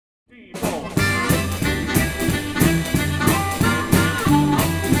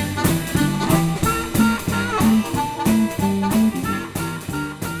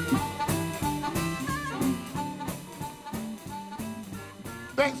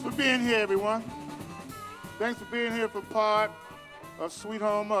for being here, everyone. Thanks for being here for part of Sweet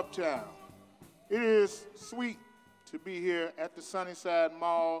Home Uptown. It is sweet to be here at the Sunnyside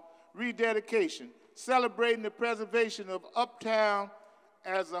Mall rededication, celebrating the preservation of Uptown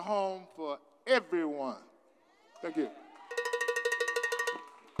as a home for everyone. Thank you.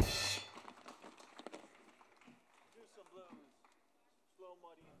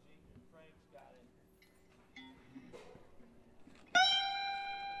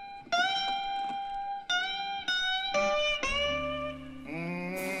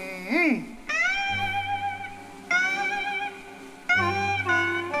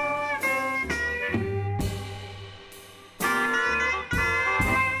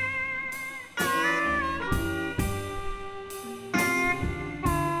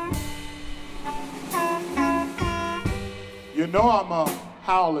 You know I'm a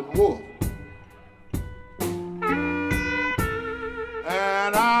howling wolf,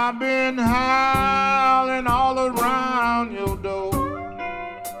 and I've been howling all around your door.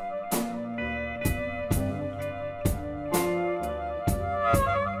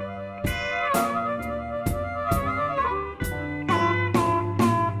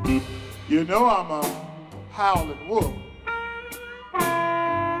 You know I'm a howling wolf,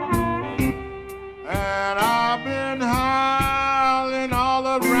 and I've been howling all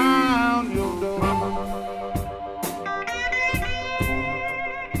around your door.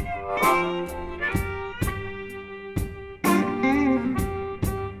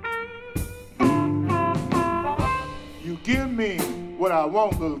 You give me what I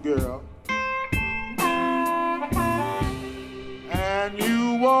want, little girl, and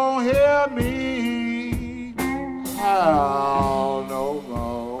you won't hear me howl no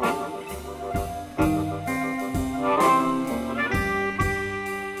more.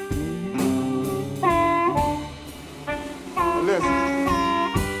 Listen,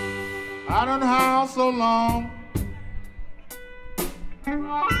 I done howled so long,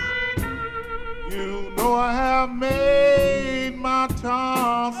 you know I have made my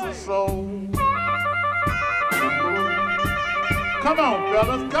tonsils sore. Come on,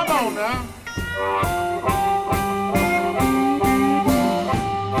 fellas, come on now.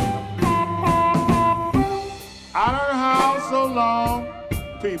 I done howled so long,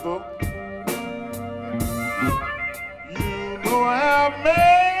 people. I have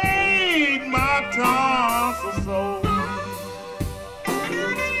made my tonsils sore.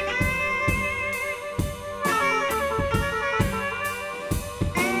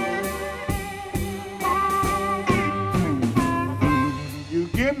 You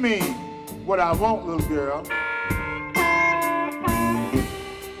give me what I want, little girl,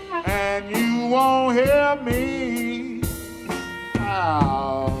 and you won't hear me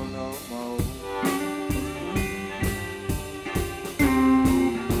howl no more.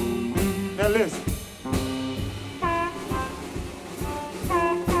 Now listen.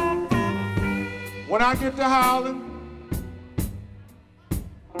 When I get to howling,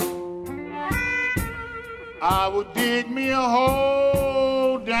 I will dig me a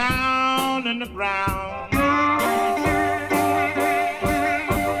hole down in the ground.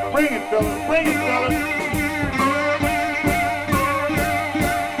 Bring it, fellas, bring it, fellas.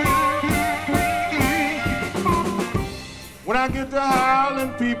 When I get to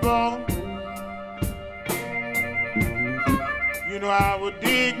howling, people, you know I would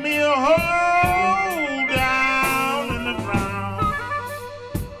dig me a hole down in the ground.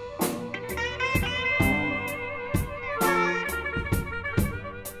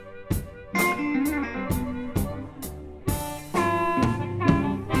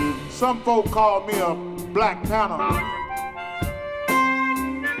 Some folk call me a Black Panther,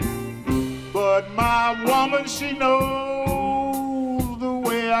 but my woman, she knows the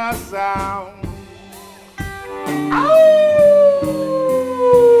way I sound. Ow!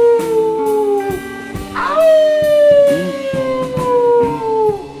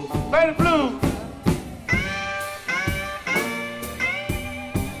 Play the blues.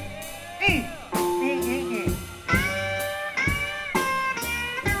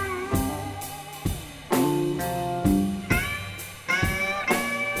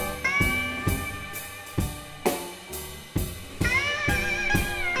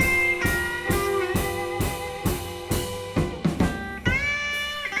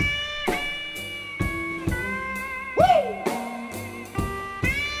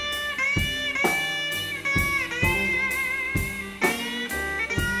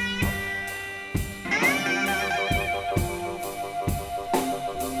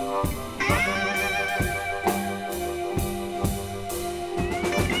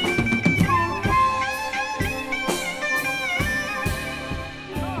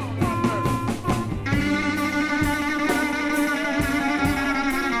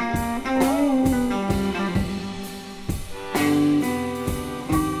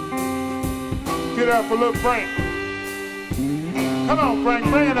 up for little Frank. Come on, Frank,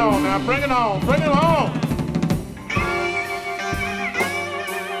 bring it on now. Bring it on, bring it on.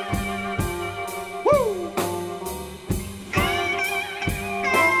 Woo!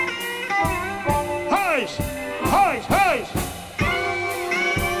 Hush, hush, hush.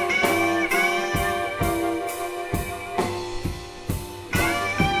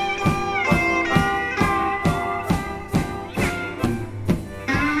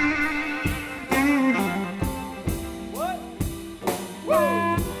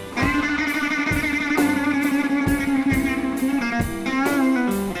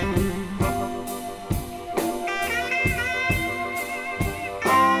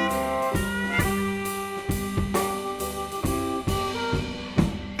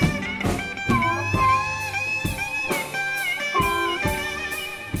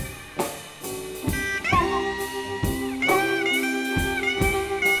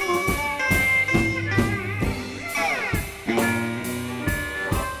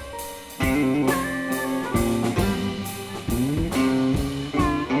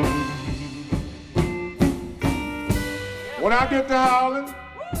 When I get to howling,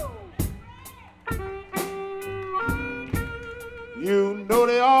 you know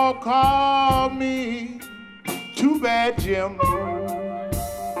they all call me Too Bad Jim. Oh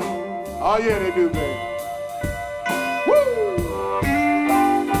yeah, they do, baby. Woo!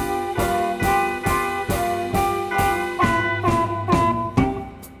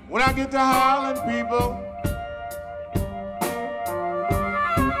 When I get to howling, people,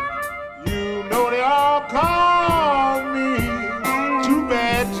 you know they all call me Too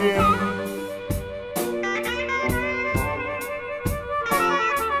Bad Jim.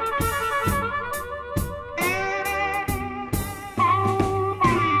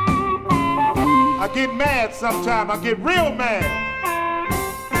 I get mad sometimes. I get real mad.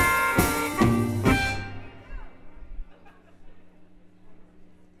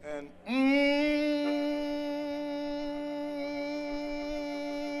 And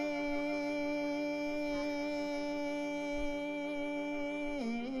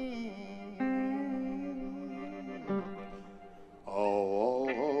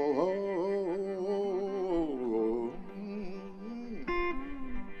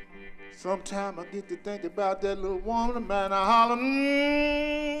sometimes I get to think about that little woman, man. I holler,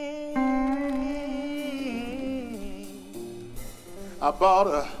 I bought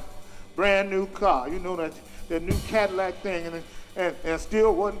a brand new car, you know, that new Cadillac thing, and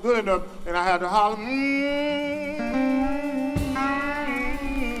still wasn't good enough, and I had to holler,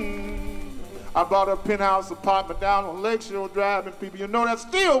 I bought a penthouse apartment down on Lakeshore Drive, and people, you know, that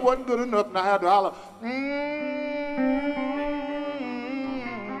still wasn't good enough, and I had to holler,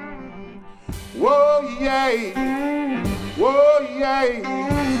 whoa, yay, whoa, yay,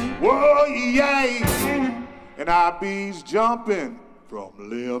 whoa, yay, and I bees jumping from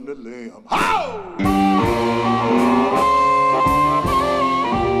limb to limb. Ho!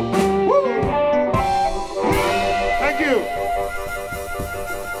 Woo! Thank you.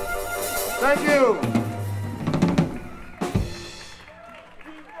 Thank you.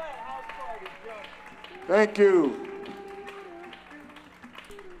 Thank you.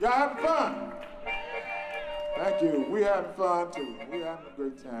 Y'all having fun? Thank you. We having fun too. We having a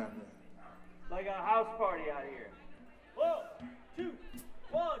great time, man. Like a house party out here.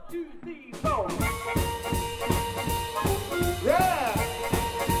 1, 2, 3, 4. Yeah.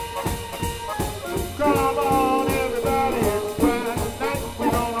 Come on, everybody, it's Friday night.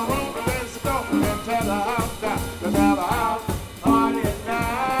 We're gonna run the let's go and tear the house down. Let's have a house party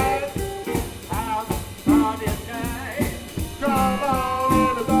night. House party night. Come on,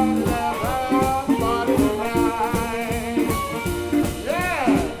 everybody, let's have a house party tonight. Yeah.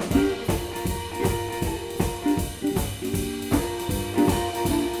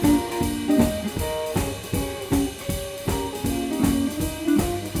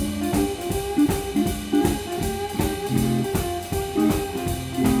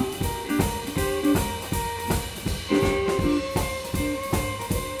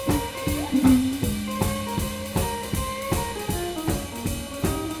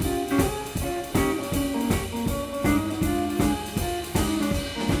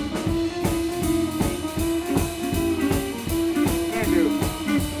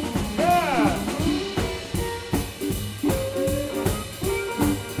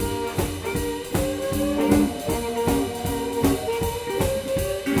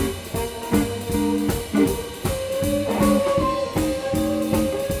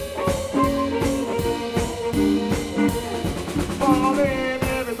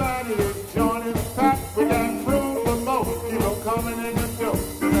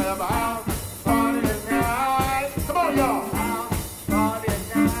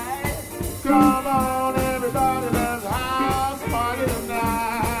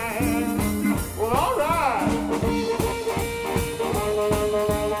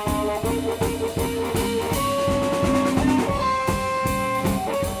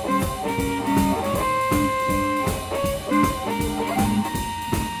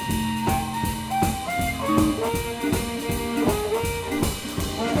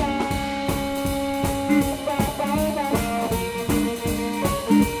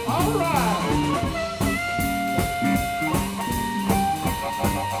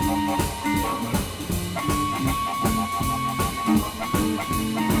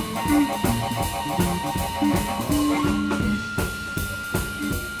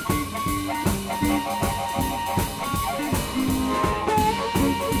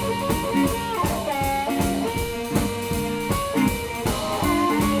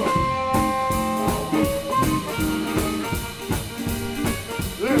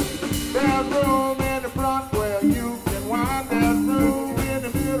 Listen, there's room in the front where you can wind. There's room in the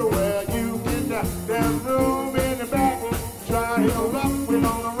middle where you can dance. There's room in the back. Try your luck. We're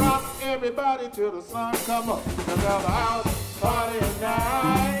gonna rock everybody till the sun come up. Another house party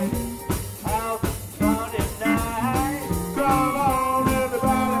night. House party night. Come on,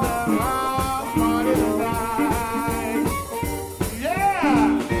 everybody, let's house party tonight.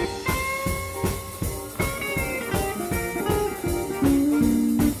 Yeah!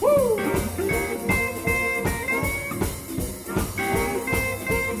 Woo!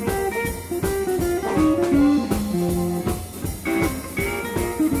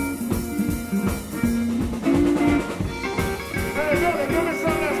 Hey, give me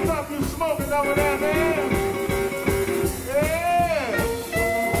some of that stuff you smoking over there, man. Yeah.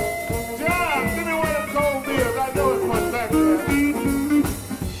 John, give me one of them cold beers. I know it's one back there.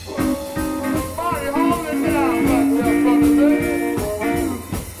 Marty, hold it down back there for me, baby.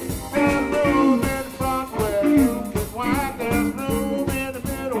 There's room in the front where you can wind. There's room in the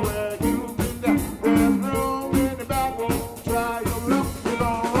middle where you can dance. There's room in the back. Try your luck. We're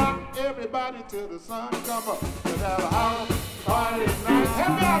gonna rock everybody till the sun come up. Let's have a house party tonight.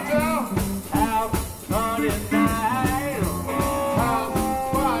 Help me out, y'all. House party tonight. House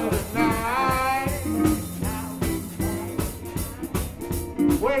party tonight.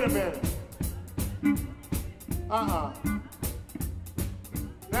 Wait a minute.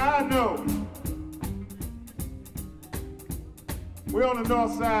 Now I know we're on the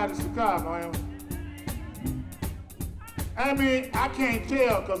north side of Chicago, ain't we? I mean, I can't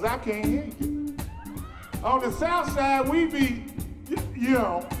tell because I can't hear you. On the south side, we be, you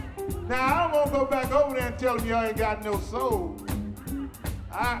know. Now, I don't want to go back over there and tell them y'all ain't got no soul.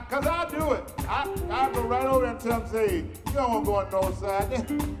 Because I do it. I go right over there and tell them, say, you don't want to go on the north side.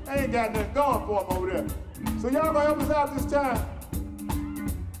 They ain't got nothing going for them over there. So y'all gonna help us out this time?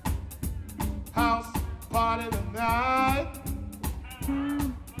 House party tonight.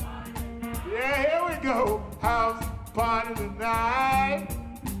 Yeah, here we go. House party tonight.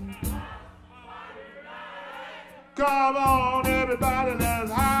 Come on, everybody,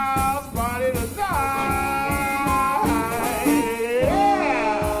 let's house party tonight.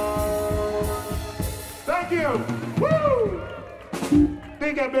 Yeah. Thank you. Woo.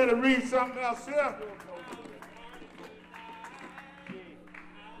 Think I better read something else here.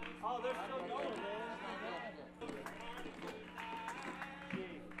 Oh, they're still going, man.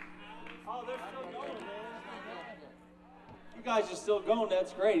 Oh, they're still going, man. You guys are still going.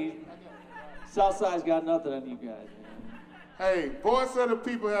 That's great. Southside's got nothing on you guys, man. Hey, Voice of the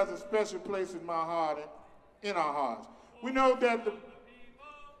People has a special place in my heart, in our hearts. We know that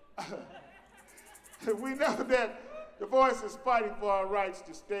the Voice is fighting for our rights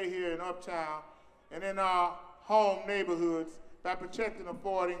to stay here in Uptown and in our home neighborhoods by protecting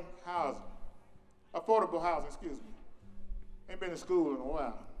affordable housing, excuse me. Ain't been to school in a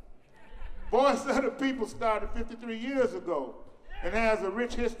while. Voice of the People started 53 years ago and has a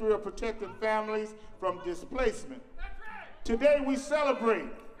rich history of protecting families from displacement. Today we celebrate.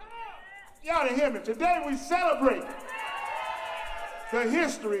 Y'all didn't hear me. Today we celebrate the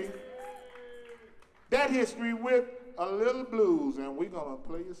history, that history with a little blues, and we're gonna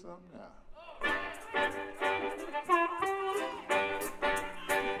play you something now.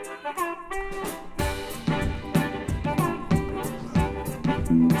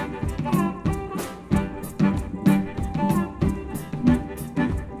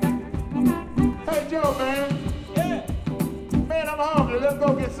 Hey Joe, man. Yeah. Man, I'm hungry. Let's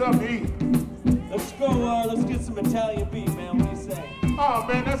go get something to eat. Let's go, let's get some Italian beef, man. What do you say? Oh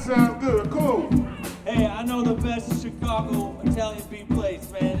man, that sounds good. Cool. Hey, I know the best Chicago Italian beef place,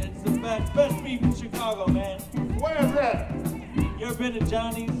 man. It's the best beef in Chicago, man. Where's that? You ever been to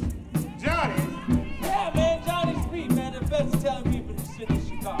Johnny's? Johnny's? Yeah, man, Johnny's beef, man. The best Italian beef in the city of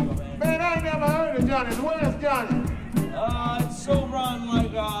Chicago, man. Man, I ain't never heard of Johnny's. Where's Johnny's? It's over on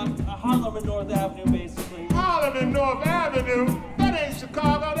like Harlem and North Avenue, basically. Harlem and North Avenue? That ain't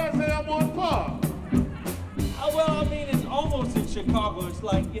Chicago. That's Elmwood Park. Well, I mean, it's almost in Chicago. It's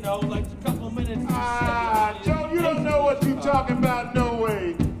like, you know, like a couple minutes. Joe, you don't know what you're talking about, no way.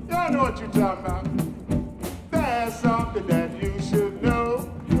 You don't know what you're talking about. There's something that you should know.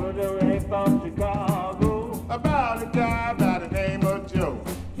 You're the ain't from Chicago. About a guy by the name of Joe.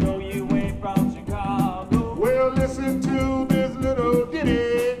 Joe, you ain't from Chicago. Well, listen to this little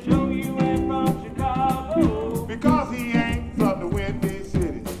ditty. Joe, you ain't from Chicago. Because he ain't from the Windy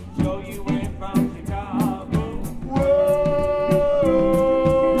City. Joe, you ain't from Chicago. Whoa,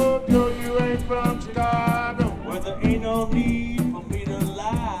 Joe, you ain't from Chicago. Well, there ain't no need for me to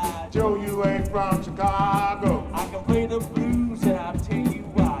lie. Joe, you ain't from Chicago. I can play the blues.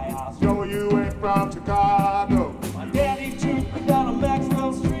 from Chicago. My daddy took me down on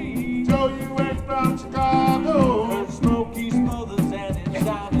Maxwell Street. Joe, you ain't from Chicago. Heard Smokey Smothers and it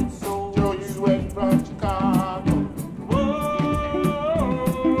sounded so. Joe, you ain't from Chicago. Whoa,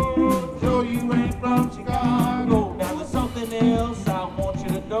 Joe, you ain't from Chicago. Now there's something else I want you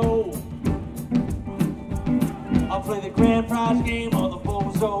to know. I'll play the grand prize game on the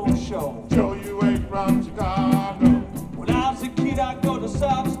Bozo Show. Joe, you ain't from Chicago. When I was a kid, I'd go to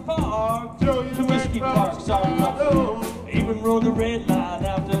Sox Park. Joe, you to Whiskey ain't Park, from sorry, Chicago. even rode the red line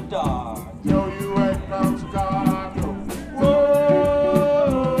after dark. Joe, you ain't from Chicago.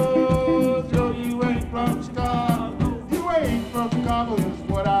 Whoa, Joe, you ain't from Chicago. You ain't from Chicago is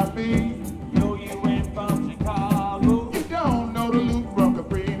what I mean. Joe, you ain't from Chicago. You don't know the loop from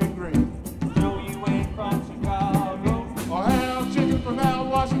Capri and Green. Joe, you ain't from Chicago. Or Hal Chicken from Al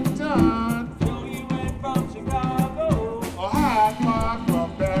Washington. Joe, you ain't from Chicago. Or Hyde Park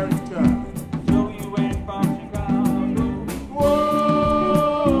from Barrington. Joe, you ain't from Chicago.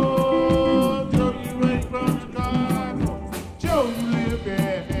 Whoa, Joe, you ain't from Chicago. Joe, you live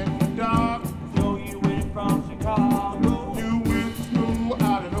in the dark. Joe, you ain't from Chicago. You went to school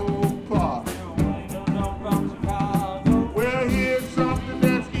out in Oak Park. Joe, ain't no from Chicago. Well, here's something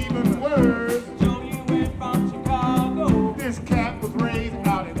that's even worse. Joe, you ain't from Chicago. This cat was raised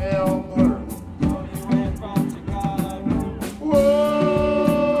out in Elmhurst. Joe, you ain't from Chicago.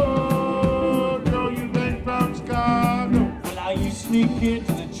 Whoa, Joe, you ain't from Chicago. When I used to sneak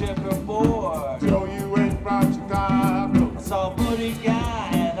into the checkerboard, Joe, you ain't from Chicago. I saw a buddy guy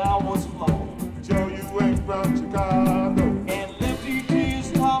and I was floored. Joe, you ain't from Chicago. And Lefty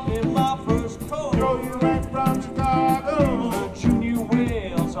T's taught me my first chord. Joe, you ain't from Chicago. The junior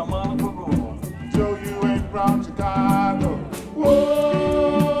whales, I'm on parole. Joe, you ain't from Chicago.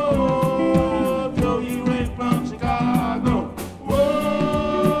 Whoa, Joe, you ain't from Chicago. Whoa,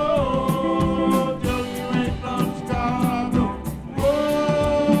 Joe, you ain't from Chicago.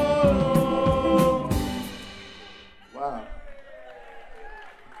 Whoa. Wow.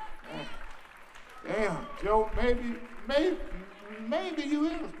 Damn, Joe, maybe you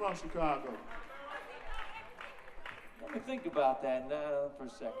is from Chicago. Let me think about that now for a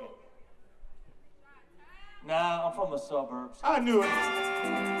second. Nah, I'm from the suburbs. I knew it.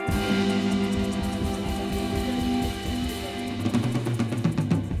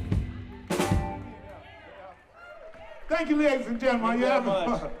 Thank you, ladies and gentlemen. Thank you very Yeah.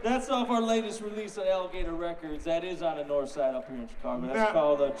 much. That's off our latest release on Alligator Records. That is on the north side up here in Chicago. That's Now-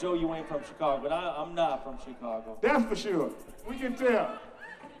 called Joe, You Ain't From Chicago. But I'm not from Chicago. That's for sure. We can tell.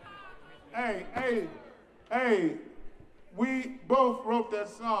 Hey, we both wrote that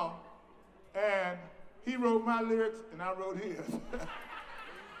song, and he wrote my lyrics, and I wrote his.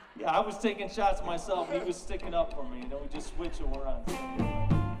 Yeah, I was taking shots myself, and he was sticking up for me. And then we just switch and we're on.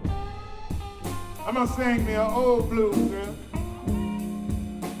 I'm gonna sing me an old blues, girl.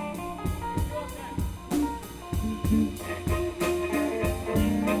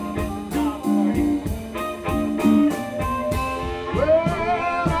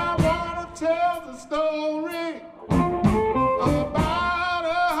 Well, I wanna tell the story about a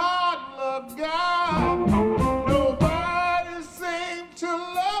hard luck guy. Nobody seemed to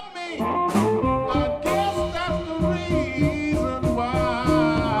love me. I guess that's the reason why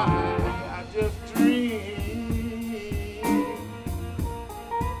I just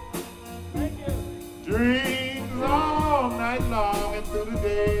dreams all night long and through the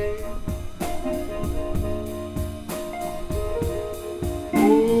day.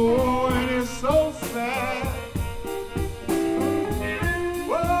 Oh, and it's so sad.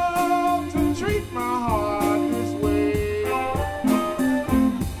 Well, to treat my heart this way.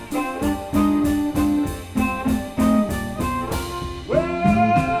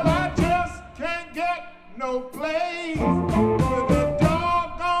 Well, I just can't get no place with the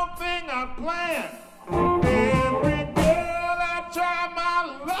doggone thing I planned. Every girl I try my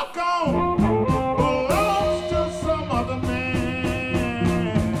luck on belongs to some other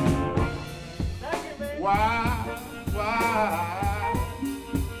man. Why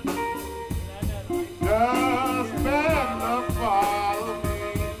does bad luck follow me?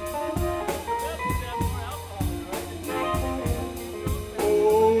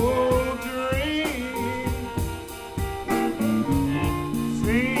 Oh, dreams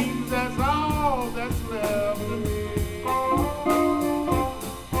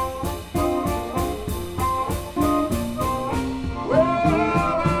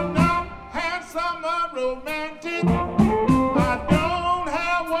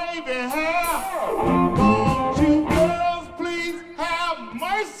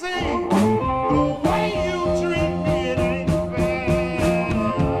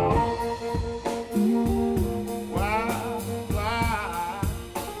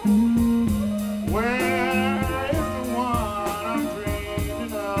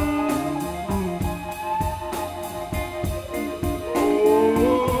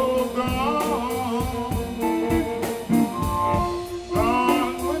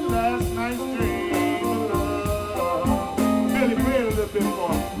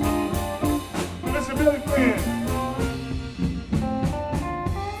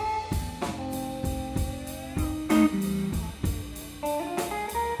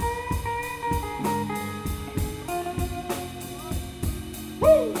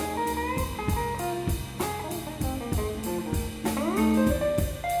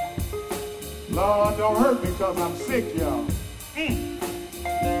Lord, don't hurt me because I'm sick, y'all.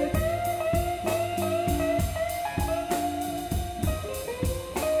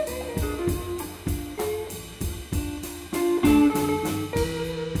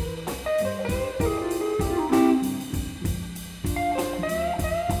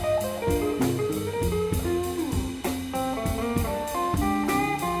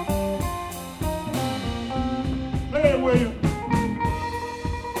 Play it, William.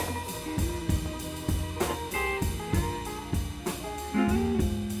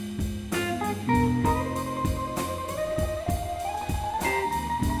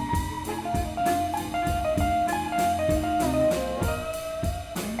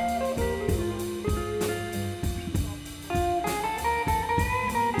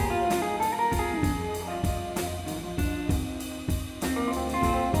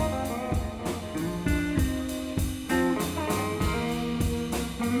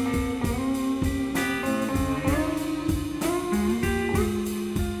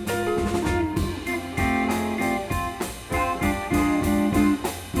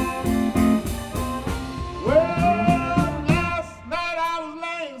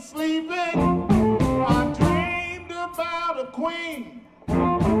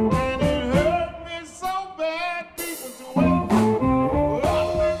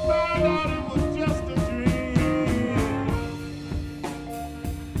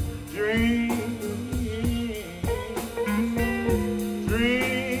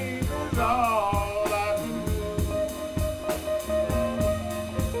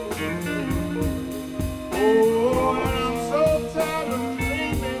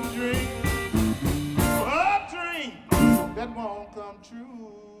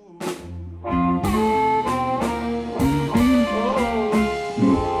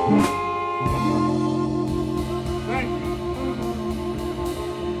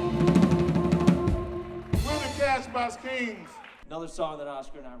 Another song that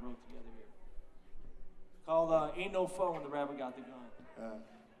Oscar and I wrote together here. Called Ain't No Fun When the Rabbit Got the Gun.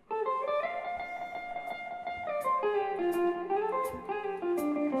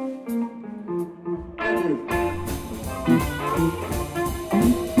 Thank you.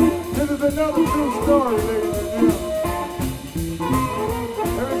 This is another true story, ladies and gentlemen.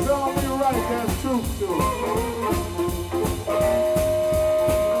 Every song we write has truth to it.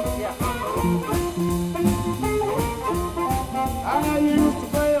 I used to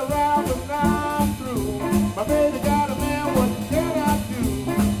play around, but now I'm through. My baby got a man, what can I do?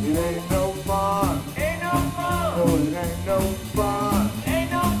 It ain't no fun. Ain't no fun. No, it ain't no fun. Ain't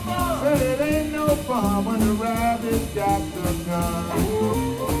no fun. Said it ain't no fun when the rabbit got the gun.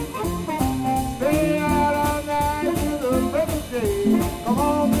 Stay out all night till the break of day. Come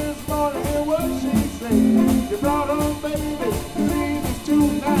home this morning, hear what she said. You brought home baby, the leave is too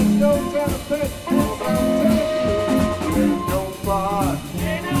nice. No tell the pet, it's it ain't no fun.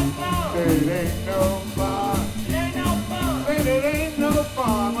 Ain't no fun. It ain't no fun. Ain't no fun. Said it ain't no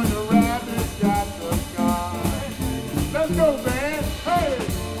fun when the rabbit got the gun. Let's go, man. Hey!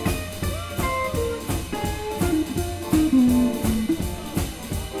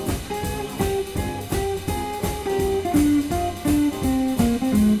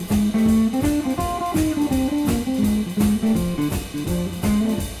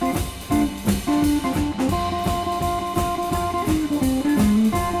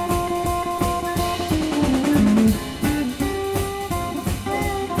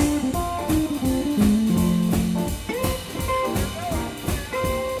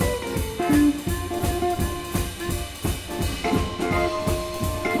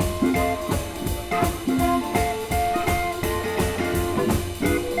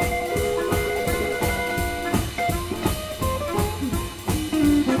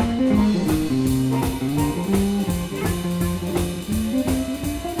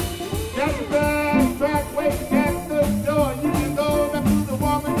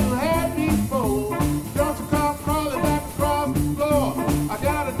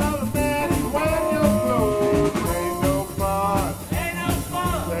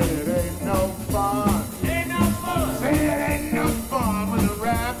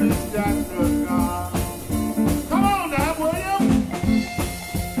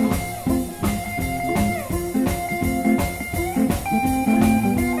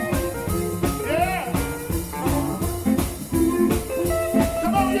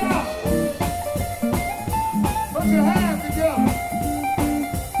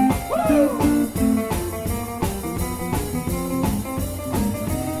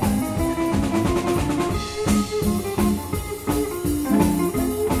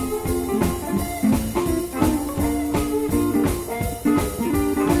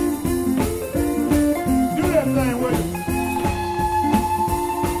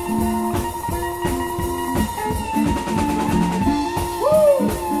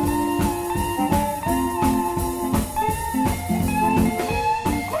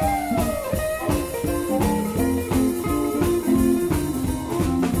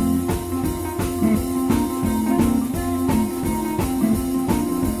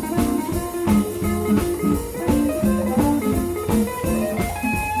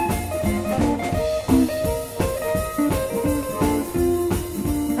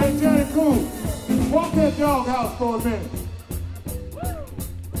 for a minute.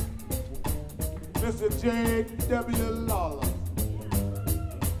 Mr. J.W. Lawler.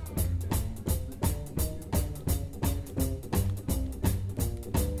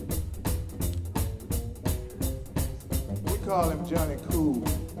 We call him Johnny Cool.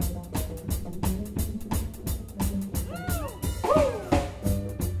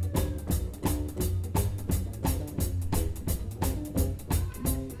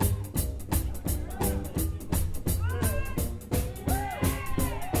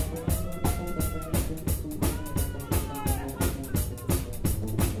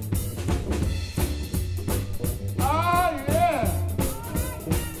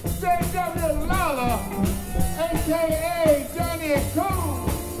 A.K.A. Johnny Cool.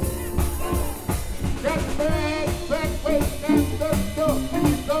 Got the bag, back waist, and the door.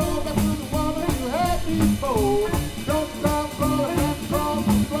 Go back to the woman you had before. Don't stop blowing that from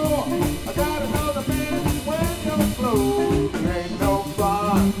the floor. I got another man who's wearing your clothes. It ain't no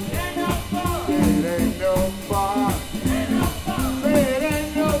fun. It ain't no fun. It ain't no fun. It ain't no fun. Say it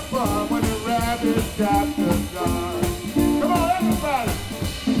ain't no fun when the rabbit's got the gun. Come on, everybody.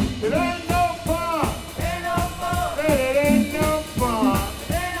 It ain't no fun. It ain't no fun. It ain't no fun.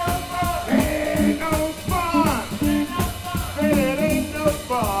 It ain't no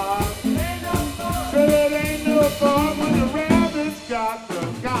fun. It ain't no fun when the rabbit's got the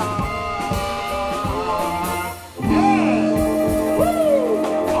gun. Yeah! Woo!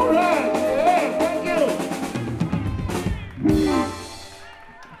 All right. Yeah, thank you.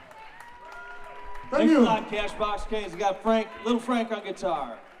 Thank Thanks you. a lot, Cashbox Kings. We got Frank, Little Frank on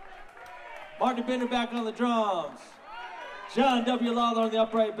guitar. Martin Bender back on the drums. John W. Lawler on the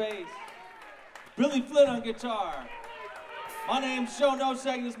upright bass. Billy Flynn on guitar. My name's Joe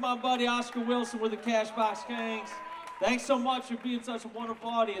Nosek. This is my buddy Oscar Wilson with the Cashbox Kings. Thanks so much for being such a wonderful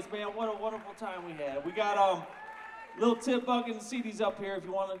audience, man. What a wonderful time we had. We got little tip bucket and CDs up here. If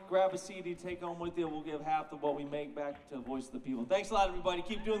you want to grab a CD, take home with you. We'll give half of what we make back to Voice of the People. Thanks a lot, everybody.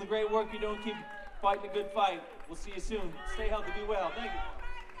 Keep doing the great work you're doing. Keep fighting a good fight. We'll see you soon. Stay healthy, be well. Thank you.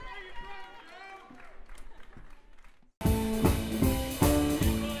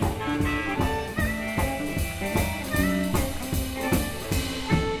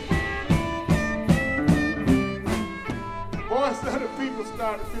 Voice of the People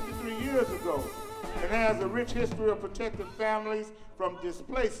started 53 years ago and has a rich history of protecting families from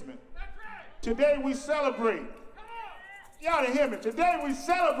displacement. Today we celebrate. Y'all didn't hear me. Today we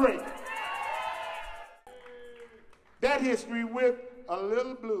celebrate that history with a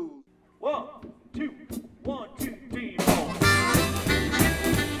little blues. 1, 2, 1, 2, 3, 4.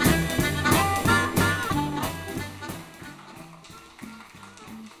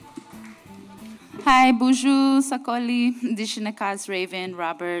 Hi, Bonjour, Sakoli, Dishinakaz, Raven,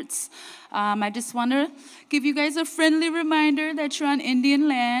 Roberts. I just want to give you guys a friendly reminder that you're on Indian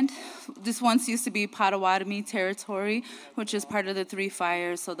land. This once used to be Potawatomi territory, which is part of the Three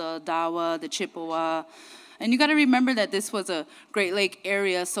Fires, so the Dawa, the Chippewa. And you got to remember that this was a Great Lake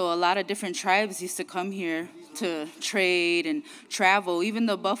area, so a lot of different tribes used to come here to trade and travel. Even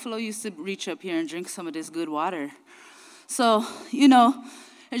the buffalo used to reach up here and drink some of this good water. So, you know,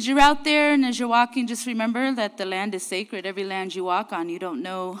 as you're out there and as you're walking, just remember that the land is sacred. Every land you walk on, you don't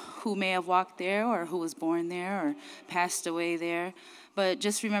know who may have walked there or who was born there or passed away there. But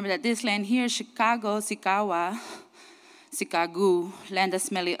just remember that this land here, Chicago, Sikawa, Sikagu, land of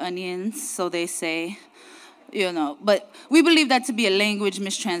smelly onions, so they say, you know. But we believe that to be a language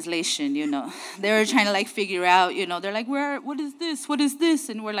mistranslation, you know. They were trying to like figure out, you know, they're like, what is this? What is this?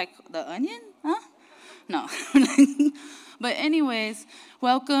 And we're like, the onion? Huh? No. But anyways,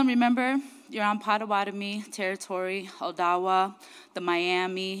 welcome. Remember, you're on Potawatomi territory, Odawa, the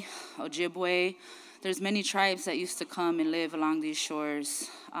Miami, Ojibwe. There's many tribes that used to come and live along these shores.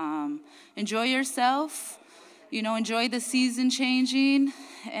 Enjoy yourself. You know, enjoy the season changing.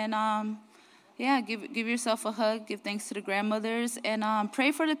 And, yeah, give yourself a hug. Give thanks to the grandmothers. And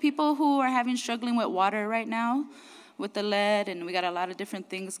pray for the people who are struggling with water right now, with the lead, and we got a lot of different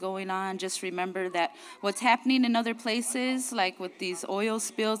things going on. Just remember that what's happening in other places, like with these oil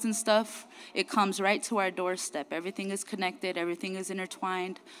spills and stuff, it comes right to our doorstep. Everything is connected, everything is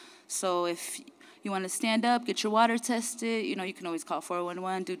intertwined. So if you want to stand up, get your water tested, you know, you can always call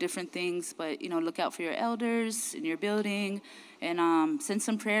 411, do different things, but, you know, look out for your elders in your building, and send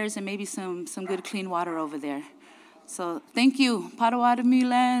some prayers and maybe some good clean water over there. So thank you, Potawatomi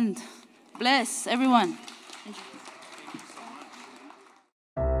land. Bless everyone.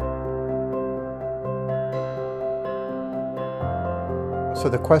 So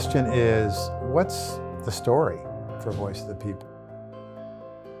the question is, what's the story for Voice of the People?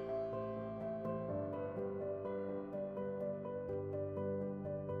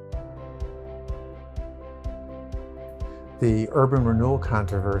 The urban renewal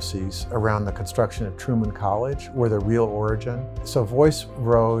controversies around the construction of Truman College were the real origin. So Voice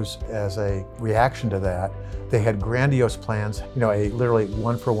rose as a reaction to that. They had grandiose plans, a literally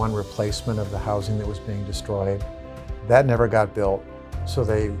one-for-one replacement of the housing that was being destroyed. That never got built. So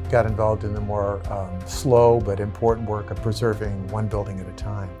they got involved in the more slow but important work of preserving one building at a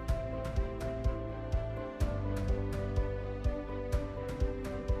time.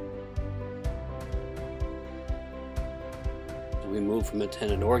 We moved from a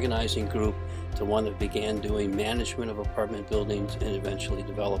tenant organizing group to one that began doing management of apartment buildings and eventually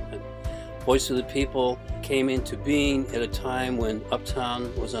development. Voice of the People came into being at a time when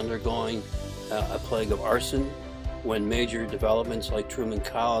Uptown was undergoing a plague of arson, when major developments like Truman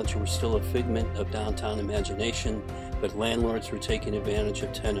College were still a figment of downtown imagination, but landlords were taking advantage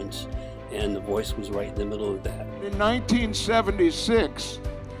of tenants, and the Voice was right in the middle of that. In 1976,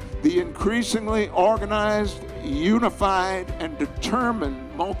 the increasingly organized, unified, and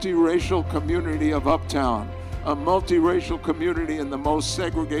determined multiracial community of Uptown, a multiracial community in the most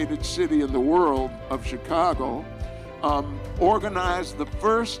segregated city in the world of Chicago, organized the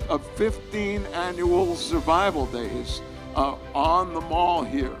first of 15 annual survival days on the mall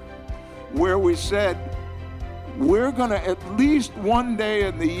here, where we said, we're gonna at least one day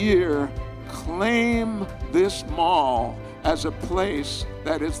in the year claim this mall as a place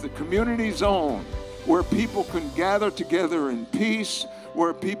that is the community's own, where people can gather together in peace,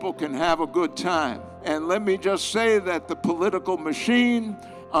 where people can have a good time. And let me just say that the political machine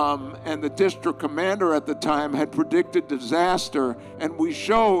and the district commander at the time had predicted disaster, and we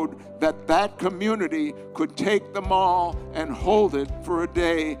showed that that community could take the mall and hold it for a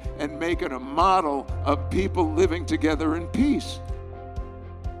day and make it a model of people living together in peace.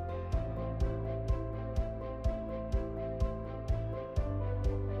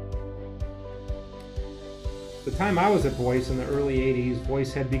 The time I was at Voice in the early 80s,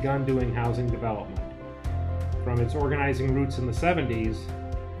 Voice had begun doing housing development. From its organizing roots in the 70s,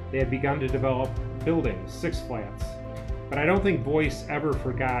 they had begun to develop buildings, 6 flats. But I don't think Voice ever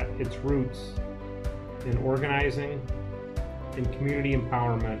forgot its roots in organizing, in community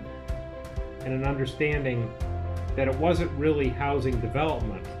empowerment, and an understanding that it wasn't really housing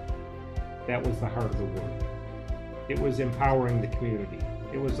development that was the heart of the work. It was empowering the community.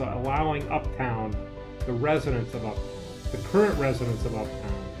 It was allowing Uptown, the residents of Uptown, the current residents of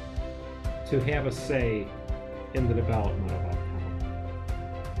Uptown, to have a say in the development of Uptown.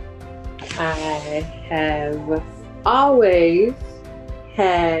 I have always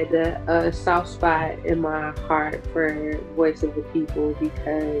had a soft spot in my heart for Voice of the People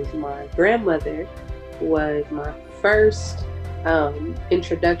because my grandmother was my first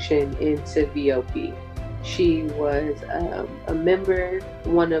introduction into VOP. She was a member,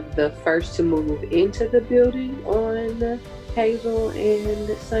 one of the first to move into the building on Hazel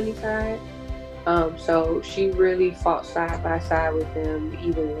and Sunnyside. So she really fought side by side with them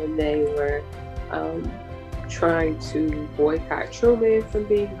even when they were trying to boycott Truman from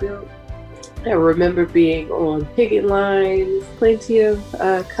being built. I remember being on picket lines, plenty of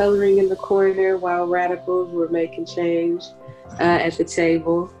coloring in the corner while radicals were making change at the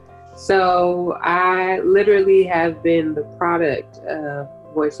table. So I literally have been the product of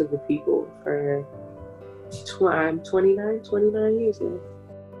Voice of the People for 29 years now.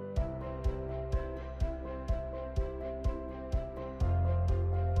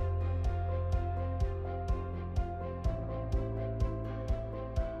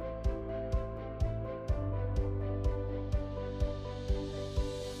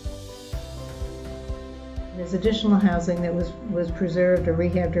 There's additional housing that was preserved or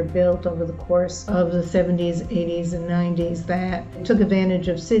rehabbed or built over the course of the 70s, 80s, and 90s that took advantage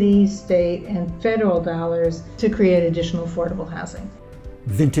of city, state, and federal dollars to create additional affordable housing.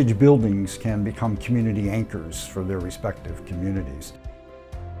 Vintage buildings can become community anchors for their respective communities.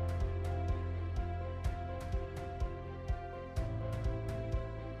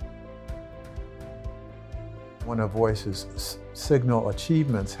 One of Voice's signal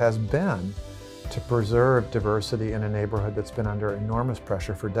achievements has been to preserve diversity in a neighborhood that's been under enormous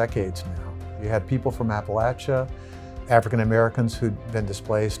pressure for decades now. You had people from Appalachia, African Americans who'd been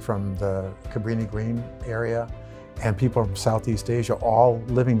displaced from the Cabrini Green area, and people from Southeast Asia all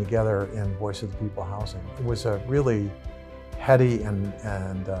living together in Voice of the People housing. It was a really heady and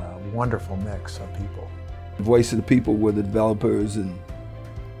wonderful mix of people. Voice of the People were the developers,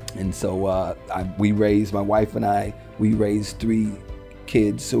 and so we raised, my wife and I, we raised 3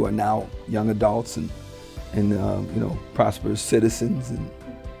 kids who are now young adults and you know, prosperous citizens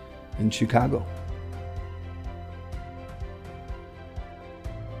in Chicago.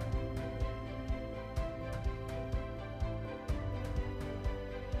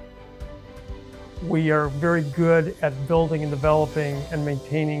 We are very good at building and developing and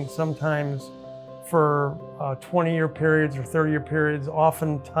maintaining, sometimes for 20-year periods or 30-year periods,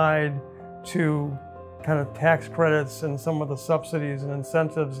 often tied to kind of tax credits and some of the subsidies and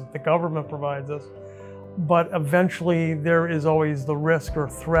incentives that the government provides us. But eventually there is always the risk or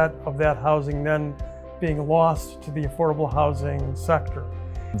threat of that housing then being lost to the affordable housing sector.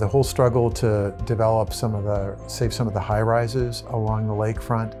 The whole struggle to develop save some of the high-rises along the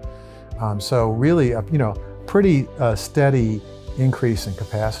lakefront. So really, pretty steady increase in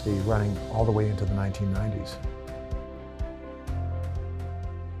capacity running all the way into the 1990s.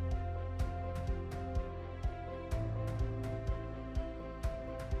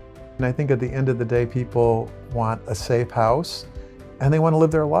 And I think at the end of the day, people want a safe house and they want to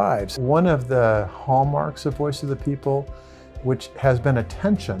live their lives. One of the hallmarks of Voice of the People, which has been a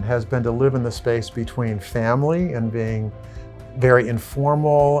tension, has been to live in the space between family and being very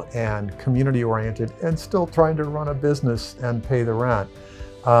informal and community-oriented and still trying to run a business and pay the rent.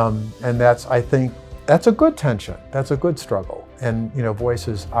 And I think that's a good tension. That's a good struggle. And Voice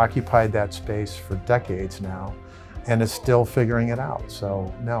has occupied that space for decades now and is still figuring it out.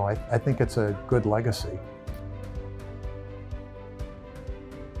 So no, I think it's a good legacy.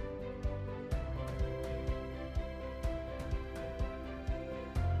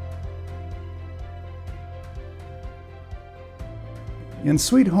 In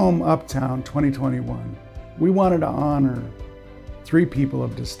Sweet Home Uptown 2021, we wanted to honor 3 people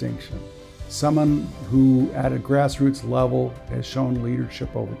of distinction. Someone who at a grassroots level has shown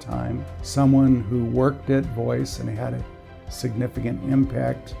leadership over time, someone who worked at Voice and had a significant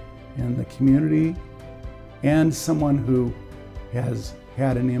impact in the community, and someone who has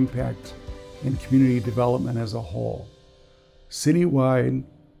had an impact in community development as a whole, citywide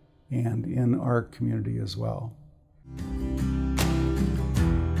and in our community as well.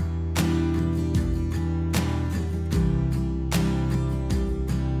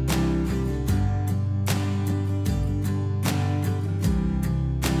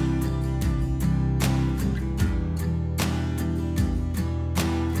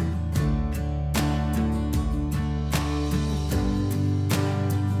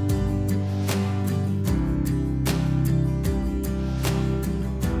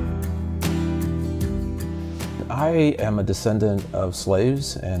 I am a descendant of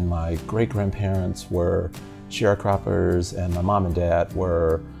slaves, and my great-grandparents were sharecroppers, and my mom and dad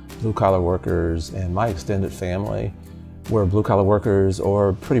were blue-collar workers, and my extended family were blue-collar workers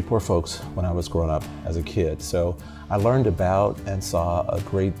or pretty poor folks when I was growing up as a kid. So I learned about and saw a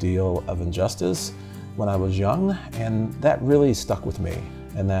great deal of injustice when I was young, and that really stuck with me,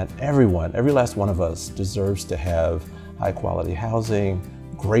 and that everyone, every last one of us, deserves to have high-quality housing,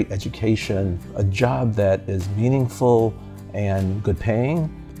 great education, a job that is meaningful and good paying,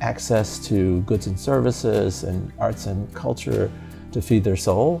 access to goods and services and arts and culture to feed their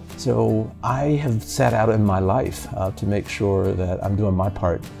soul. So I have set out in my life to make sure that I'm doing my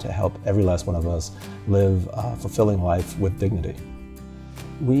part to help every last one of us live a fulfilling life with dignity.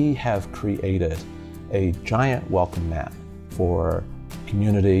 We have created a giant welcome mat for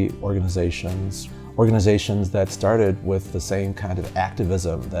community organizations that started with the same kind of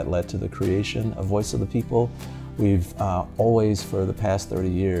activism that led to the creation of Voice of the People. We've always, for the past 30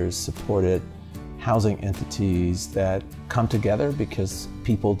 years, supported housing entities that come together because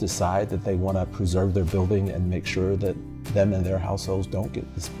people decide that they want to preserve their building and make sure that them and their households don't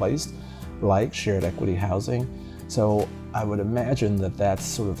get displaced, like shared equity housing. So I would imagine that that's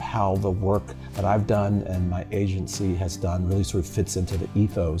sort of how the work that I've done and my agency has done really sort of fits into the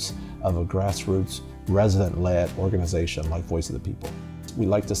ethos of a grassroots, resident-led organization like Voice of the People. We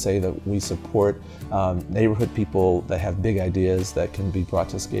like to say that we support neighborhood people that have big ideas that can be brought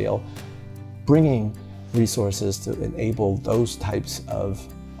to scale. Bringing resources to enable those types of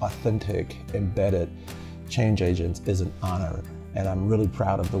authentic, embedded change agents is an honor. And I'm really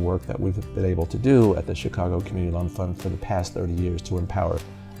proud of the work that we've been able to do at the Chicago Community Loan Fund for the past 30 years to empower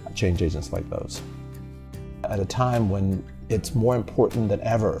change agents like those. At a time when it's more important than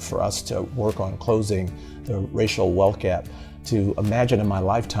ever for us to work on closing the racial wealth gap, to imagine in my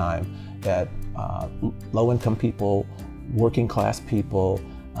lifetime that low-income people, working-class people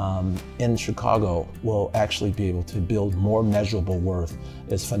in Chicago will actually be able to build more measurable worth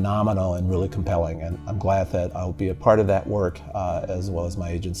is phenomenal and really compelling. And I'm glad that I'll be a part of that work as well as my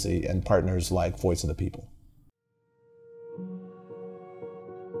agency and partners like Voice of the People.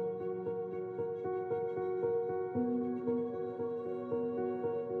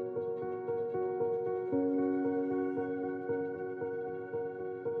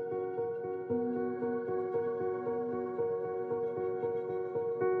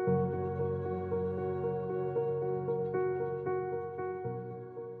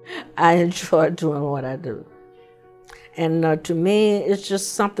 I enjoy doing what I do. And to me, it's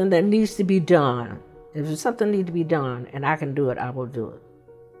just something that needs to be done. If it's something needs to be done and I can do it, I will do it.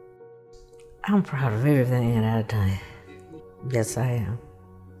 I'm proud of everything that I've done. Yes, I am.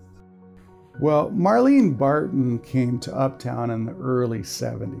 Well, Marlene Barton came to Uptown in the early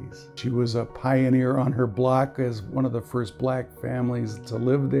 70s. She was a pioneer on her block as one of the first black families to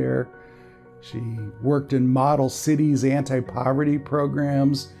live there. She worked in model cities' anti-poverty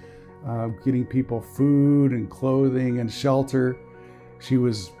programs, getting people food and clothing and shelter. She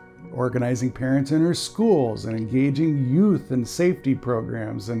was organizing parents in her schools and engaging youth in safety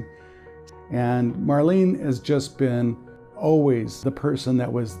programs. And Marlene has just been always the person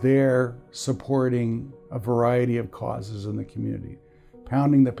that was there supporting a variety of causes in the community,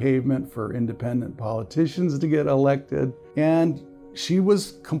 pounding the pavement for independent politicians to get elected. And she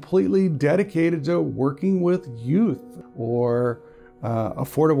was completely dedicated to working with youth or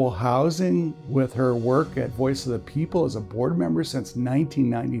affordable housing with her work at Voice of the People as a board member since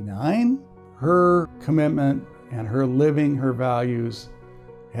 1999. Her commitment and her living her values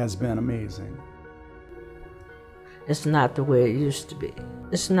has been amazing. It's not the way it used to be.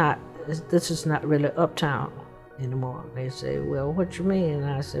 This is not really Uptown anymore. They say, well, what you mean? And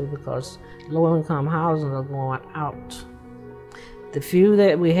I say, because low-income housing are going out. The few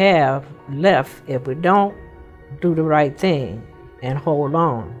that we have left, if we don't do the right thing and hold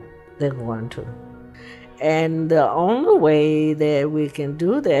on, they're going to. And the only way that we can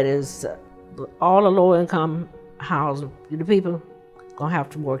do that is all the low-income housing, the people gonna have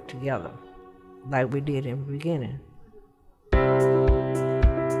to work together like we did in the beginning.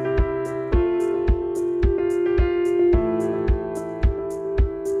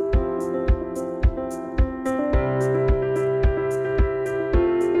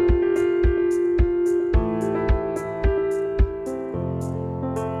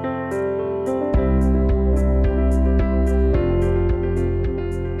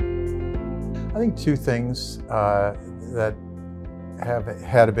 I think two things that have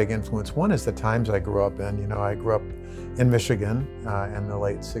had a big influence. One is the times I grew up in. You know, I grew up in Michigan in the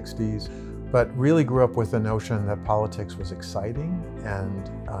late 60s, but really grew up with the notion that politics was exciting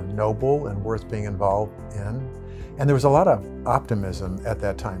and noble and worth being involved in. And there was a lot of optimism at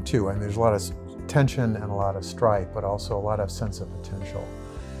that time too. I mean, there's a lot of tension and a lot of strife, but also a lot of sense of potential.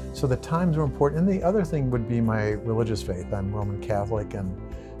 So the times were important. And the other thing would be my religious faith. I'm Roman Catholic and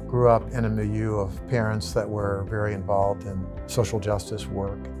grew up in a milieu of parents that were very involved in social justice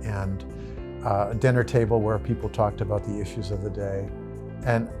work and a dinner table where people talked about the issues of the day.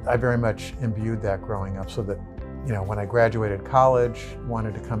 And I very much imbued that growing up, so that, you know, when I graduated college,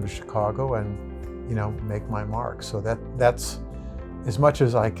 wanted to come to Chicago and, you know, make my mark. So that's, as much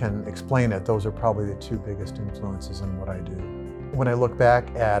as I can explain it, those are probably the two biggest influences in what I do. When I look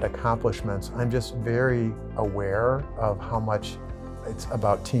back at accomplishments, I'm just very aware of how much it's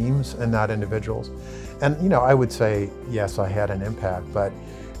about teams and not individuals. And, you know, I would say, yes, I had an impact, but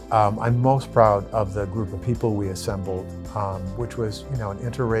I'm most proud of the group of people we assembled, which was, you know, an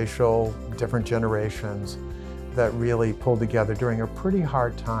interracial, different generations that really pulled together during a pretty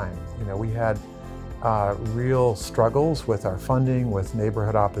hard time. You know, we had real struggles with our funding, with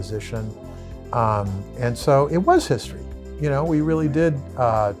neighborhood opposition. And so it was history. You know, we really did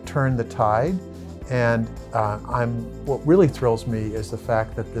turn the tide. And what really thrills me is the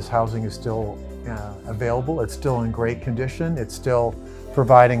fact that this housing is still available. It's still in great condition. It's still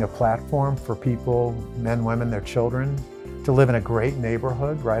providing a platform for people, men, women, their children, to live in a great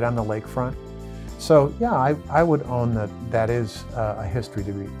neighborhood right on the lakefront. So yeah, I would own that is a history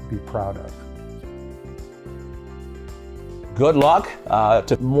to be proud of. Good luck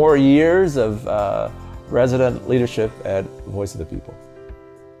to more years of resident leadership at Voice of the People.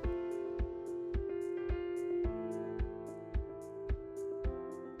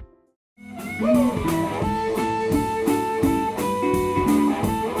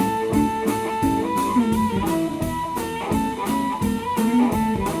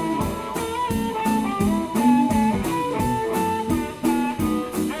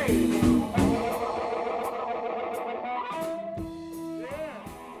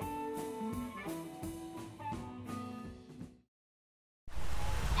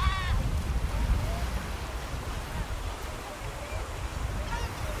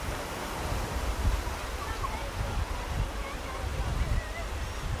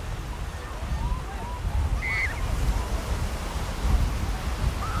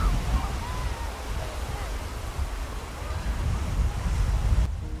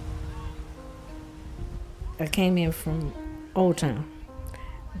 I came in from Old Town.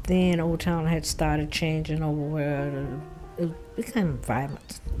 Then Old Town had started changing over where it became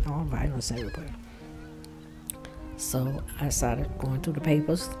violent, all violence everywhere. So I started going through the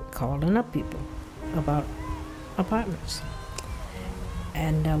papers, calling up people about apartments.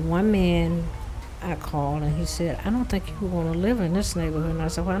 And one man I called and he said, I don't think you want to live in this neighborhood. And I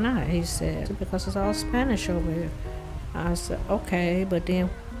said, why not? He said, because it's all Spanish over here. I said, okay, but then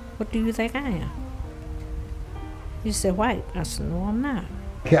what do you think I am? He said, white. I said, no, I'm not.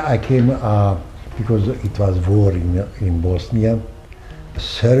 I came because it was war in Bosnia.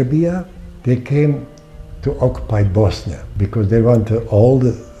 Serbia, they came to occupy Bosnia because they wanted all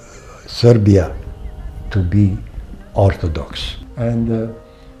the Serbia to be Orthodox. And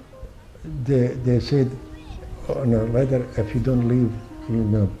they said on a letter, if you don't leave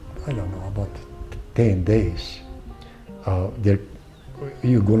in, I don't know, about 10 days,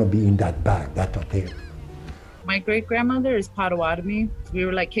 you're gonna be in that bag, that hotel. My great-grandmother is Potawatomi. We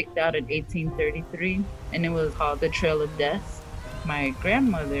were like kicked out in 1833 and it was called the Trail of Death. My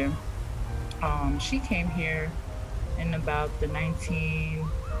grandmother, she came here in about the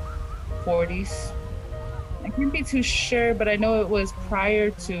 1940s. I can't be too sure, but I know it was prior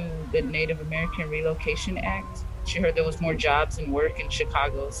to the Native American Relocation Act. She heard there was more jobs and work in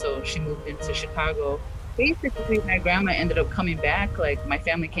Chicago, so she moved into Chicago. Basically, my grandma ended up coming back, like my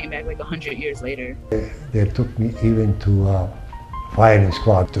family came back like 100 years later. They took me even to a firing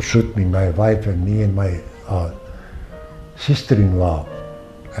squad to shoot me, my wife and me and my sister-in-law.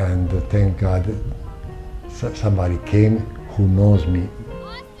 And thank God somebody came who knows me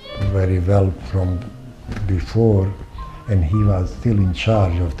very well from before, and he was still in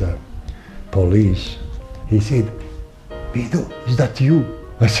charge of the police. He said, Vito, is that you?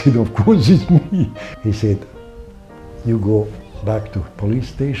 I said, of course it's me. He said, you go back to police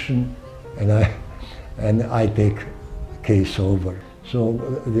station and I take case over. So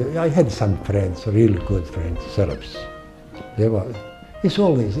I had some friends, really good friends, Serbs. It's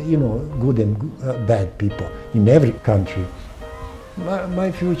always, you know, good and bad people in every country.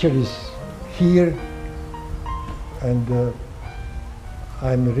 My future is here, and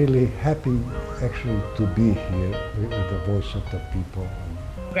I'm really happy actually to be here with the voice of the people.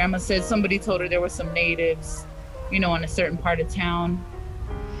 Grandma said somebody told her there were some natives, you know, in a certain part of town.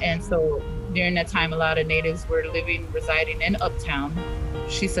 And so during that time, a lot of natives were residing in Uptown.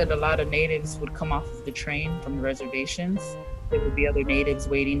 She said a lot of natives would come off of the train from the reservations. There would be other natives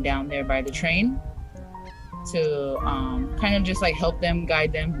waiting down there by the train to kind of just like help them,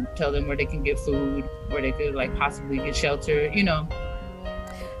 guide them, tell them where they can get food, where they could like possibly get shelter, you know.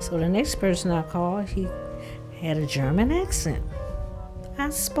 So the next person I called, he had a German accent. I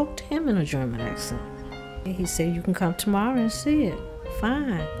spoke to him in a German accent. He said, you can come tomorrow and see it.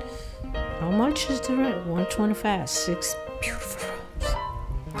 Fine. How much is the rent? $125, 6 beautiful rooms.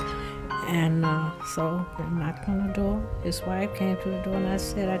 And so I knocked on the door. His wife came to the door and I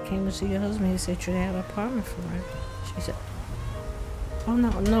said, I came to see your husband. He said, you have an apartment for rent. She said, oh, no,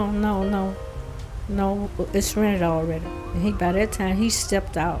 it's rented already. And by that time, he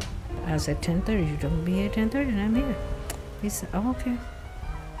stepped out. I said, 10:30, you don't be here at 10:30, and I'm here. He said, oh, okay.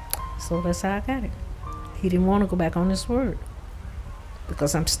 So that's how I got it. He didn't want to go back on his word.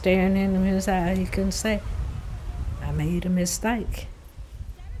 Because I'm staring in his eye, he couldn't say, I made a mistake.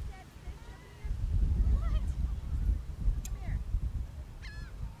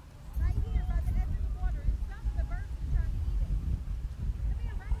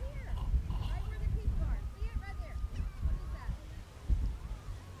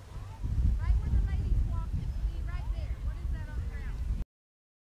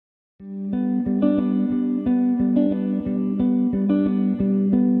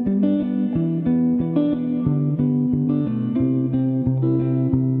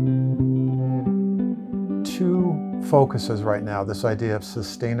 Focuses right now, this idea of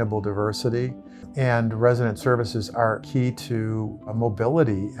sustainable diversity, and resident services are key to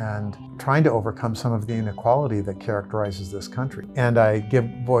mobility and trying to overcome some of the inequality that characterizes this country. And I give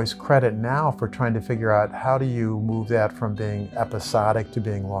Voice credit now for trying to figure out how do you move that from being episodic to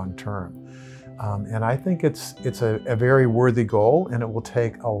being long-term. And I think it's a very worthy goal, and it will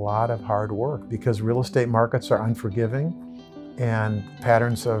take a lot of hard work because real estate markets are unforgiving and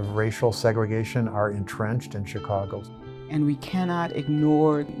patterns of racial segregation are entrenched in Chicago. And we cannot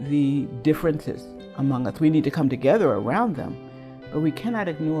ignore the differences among us. We need to come together around them, but we cannot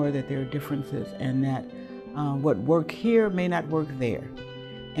ignore that there are differences and that what worked here may not work there.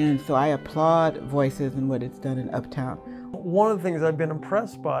 And so I applaud Voices and what it's done in Uptown. One of the things I've been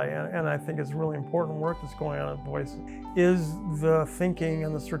impressed by, and I think it's really important work that's going on at Voices, is the thinking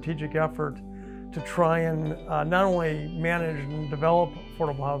and the strategic effort to try and not only manage and develop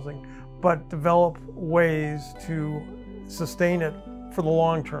affordable housing, but develop ways to sustain it for the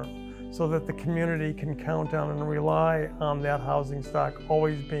long term so that the community can count on and rely on that housing stock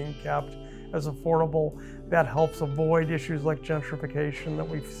always being kept as affordable. That helps avoid issues like gentrification that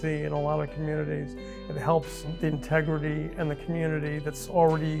we see in a lot of communities. It helps the integrity and the community that's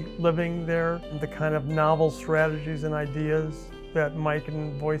already living there. The kind of novel strategies and ideas that Mike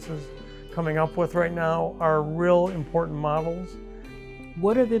and Voice is coming up with right now are real important models.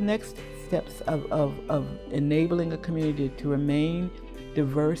 What are the next steps of enabling a community to remain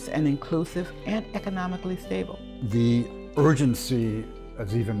diverse and inclusive and economically stable? The urgency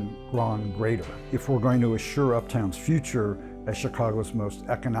has even grown greater. If we're going to assure Uptown's future as Chicago's most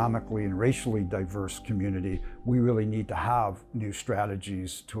economically and racially diverse community, we really need to have new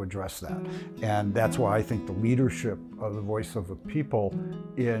strategies to address that. And that's why I think the leadership of the Voice of the People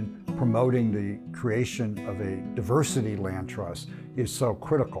in promoting the creation of a diversity land trust is so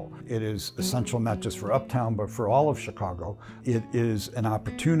critical. It is essential not just for Uptown, but for all of Chicago. It is an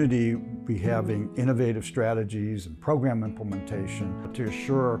opportunity we having innovative strategies and program implementation to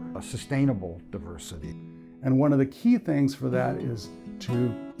assure a sustainable diversity. And one of the key things for that is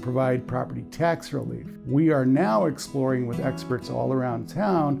to provide property tax relief. We are now exploring with experts all around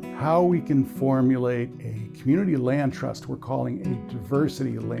town how we can formulate a community land trust we're calling a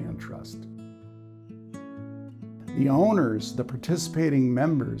diversity land trust. The owners, the participating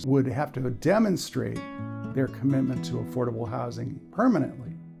members, would have to demonstrate their commitment to affordable housing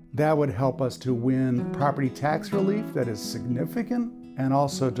permanently. That would help us to win property tax relief that is significant, and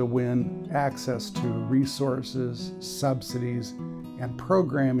also to win access to resources, subsidies, and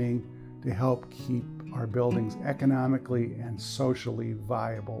programming to help keep our buildings economically and socially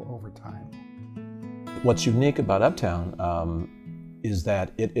viable over time. What's unique about Uptown is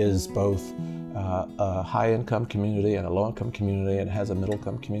that it is both a high-income community and a low-income community, and it has a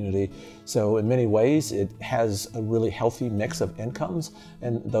middle-income community. So in many ways, it has a really healthy mix of incomes,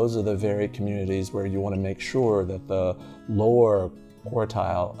 and those are the very communities where you want to make sure that the lower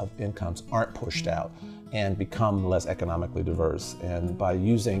quartile of incomes aren't pushed out and become less economically diverse. And by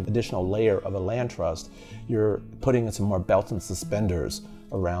using additional layer of a land trust, you're putting in some more belts and suspenders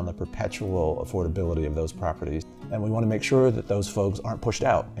around the perpetual affordability of those properties. And we want to make sure that those folks aren't pushed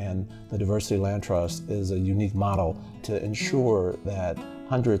out. And the Diversity Land Trust is a unique model to ensure that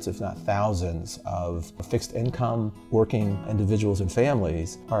hundreds, if not thousands, of fixed income working individuals and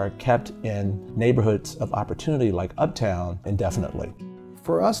families are kept in neighborhoods of opportunity like Uptown indefinitely.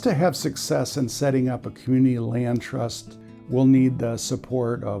 For us to have success in setting up a community land trust, we'll need the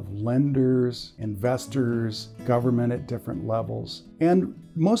support of lenders, investors, government at different levels. And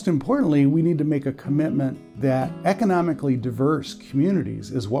most importantly, we need to make a commitment that economically diverse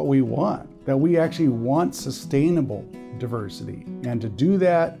communities is what we want, that we actually want sustainable diversity. And to do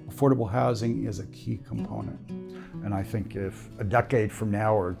that, affordable housing is a key component. And I think if a decade from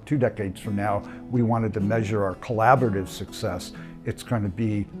now or 2 decades from now, we wanted to measure our collaborative success, it's going to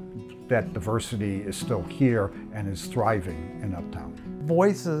be that diversity is still here and is thriving in Uptown.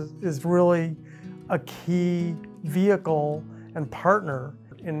 Voice is really a key vehicle and partner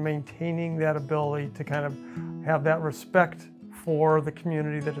in maintaining that ability to kind of have that respect for the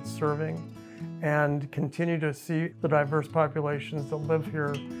community that it's serving and continue to see the diverse populations that live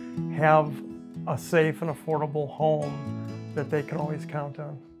here have a safe and affordable home that they can always count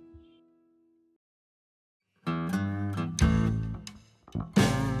on.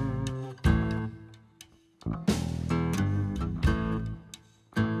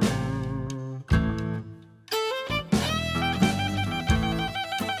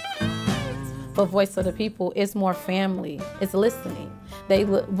 For Voice of the People, it's more family, it's listening.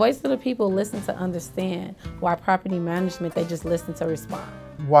 Voice of the People listen to understand, why property management, they just listen to respond.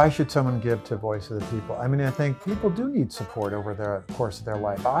 Why should someone give to Voice of the People? I mean, I think people do need support over the course of their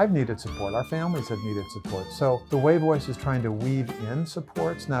life. I've needed support, our families have needed support. So the way Voice is trying to weave in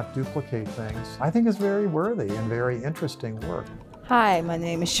supports, not duplicate things, I think is very worthy and very interesting work. Hi, my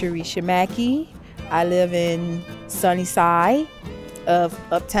name is Sharisha Mackey. I live in sunny side of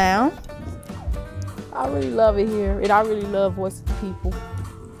Uptown. I really love it here, and I really love Voice of the People.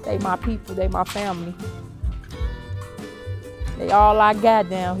 They my people, they my family. They all I got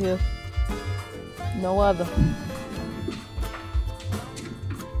down here. No other.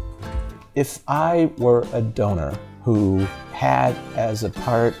 If I were a donor who had as a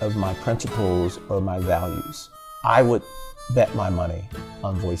part of my principles or my values, I would bet my money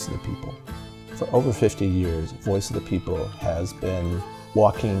on Voice of the People. For over 50 years, Voice of the People has been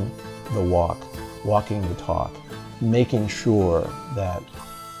walking the walk, walking the talk, making sure that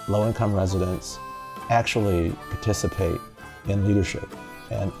low-income residents actually participate in leadership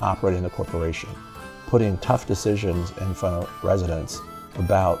and operate in the corporation. putting tough decisions in front of residents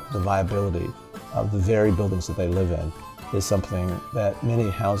about the viability of the very buildings that they live in is something that many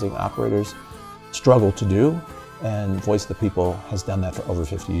housing operators struggle to do, and Voice of the People has done that for over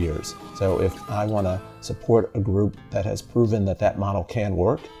 50 years. So if I want to support a group that has proven that that model can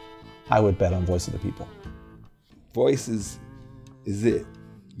work, I would bet on Voice of the People. Voice is it.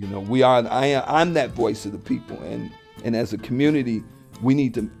 You know, I'm that voice of the people, and as a community, we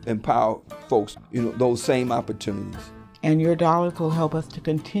need to empower folks, you know, those same opportunities. And your dollars will help us to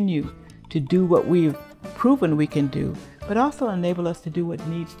continue to do what we've proven we can do, but also enable us to do what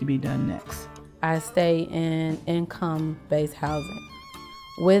needs to be done next. I stay in income-based housing.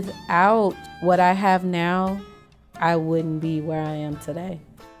 Without what I have now, I wouldn't be where I am today.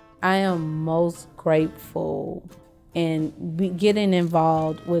 I am most grateful in getting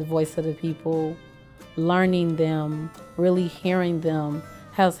involved with Voice of the People, learning them, really hearing them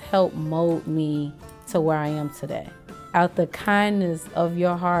has helped mold me to where I am today. Out the kindness of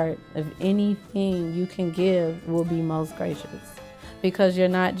your heart, if anything you can give will be most gracious. Because you're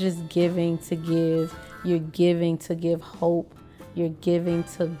not just giving to give, you're giving to give hope, you're giving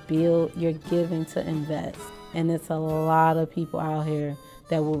to build, you're giving to invest. And it's a lot of people out here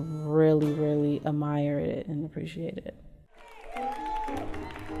that will really, really admire it and appreciate it. I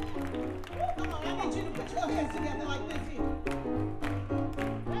need you to put your hands together like this here.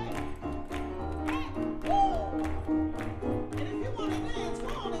 And if you want to dance, go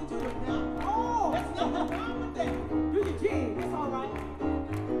on and do it now. Oh, that's nothing wrong with that. Do your jig, it's all right.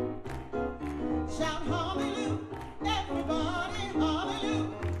 Shout hallelujah, everybody, hallelujah,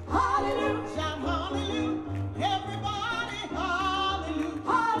 hallelujah. Shout hallelujah, everybody, hallelujah,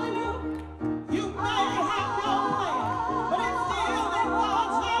 hallelujah. You may have your plan, but it's still in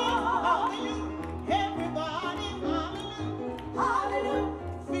God's hand. Hallelujah, everybody, hallelujah, hallelujah.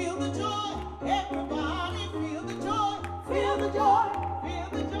 Feel the joy, everybody, feel the joy, feel the joy, feel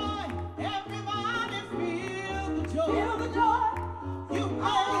the joy, everybody, feel the joy, feel the joy. You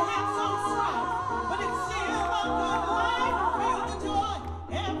may have some strife, but it's still a good life. Feel the joy,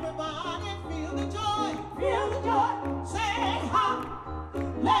 everybody, feel the joy, feel the joy. Say hallelujah,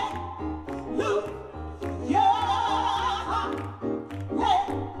 hallelujah,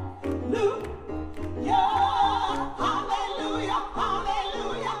 hallelujah,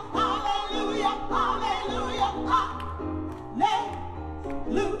 hallelujah, hallelujah, hallelujah, hallelujah.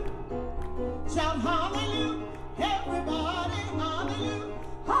 Shout hallelujah, everybody, hallelujah,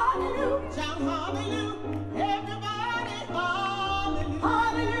 hallelujah. Shout hallelujah, everybody, hallelujah,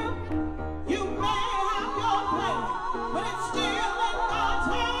 hallelujah. You may have your plan, but it's still in God's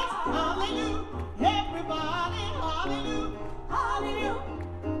hands. Hallelujah, everybody, hallelujah, hallelujah.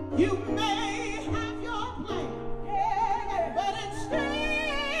 You may have your plan, but it's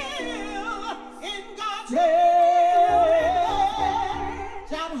still in God's hands.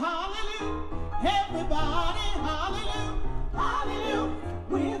 Shout hallelujah, everybody, hallelujah, hallelujah.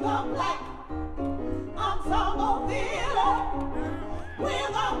 We're the Black Ensemble Theatre. We're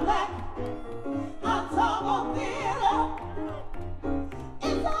the Black Ensemble Theatre.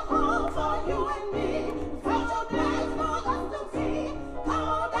 It's a home for you and me. Special place for us to see. Come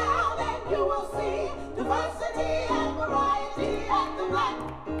on down and you will see diversity and variety at the Black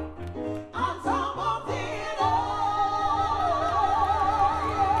Ensemble Theatre.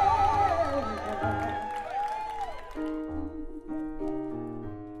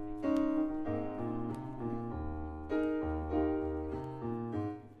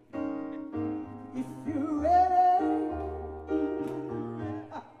 If you're ready,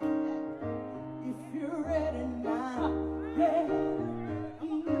 if you're ready now, yeah.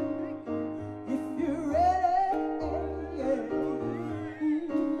 If you're ready, yeah.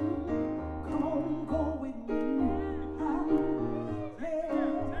 Come on, go with me. Yeah.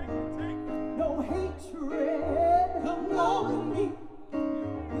 No hatred, come go with me.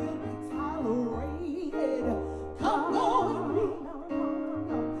 We'll be tolerated. Come go with me.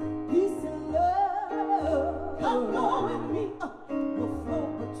 Peace and love, come go with me. We'll flow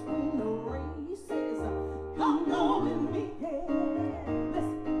between the races. Come go with me. Yeah.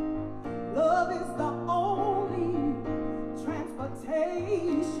 Listen. Love is the only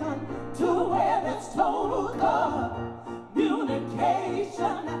transportation to where there's total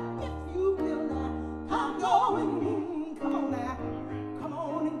communication. If you will now, come go with me. Come on now. Come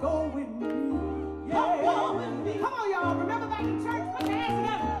on and go with me. Yeah. Come go with me. Come on, y'all. Remember back in church, put your hands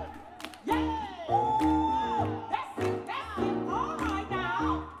together. Yeah. That's it. That's it. All right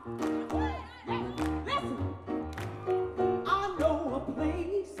now. Listen. I know a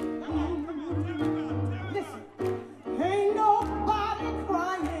place. Listen. Ain't nobody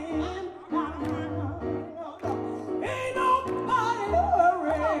crying now.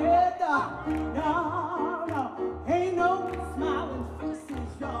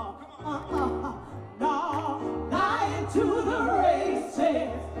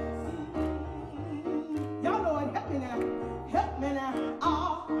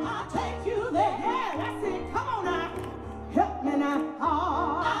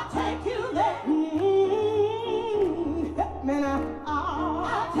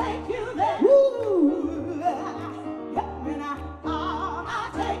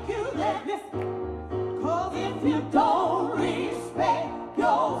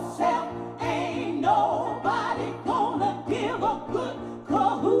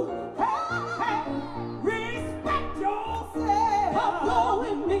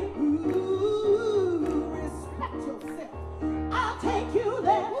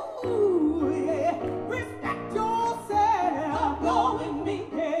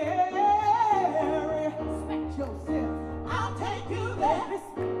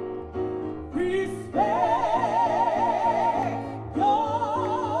 Yes.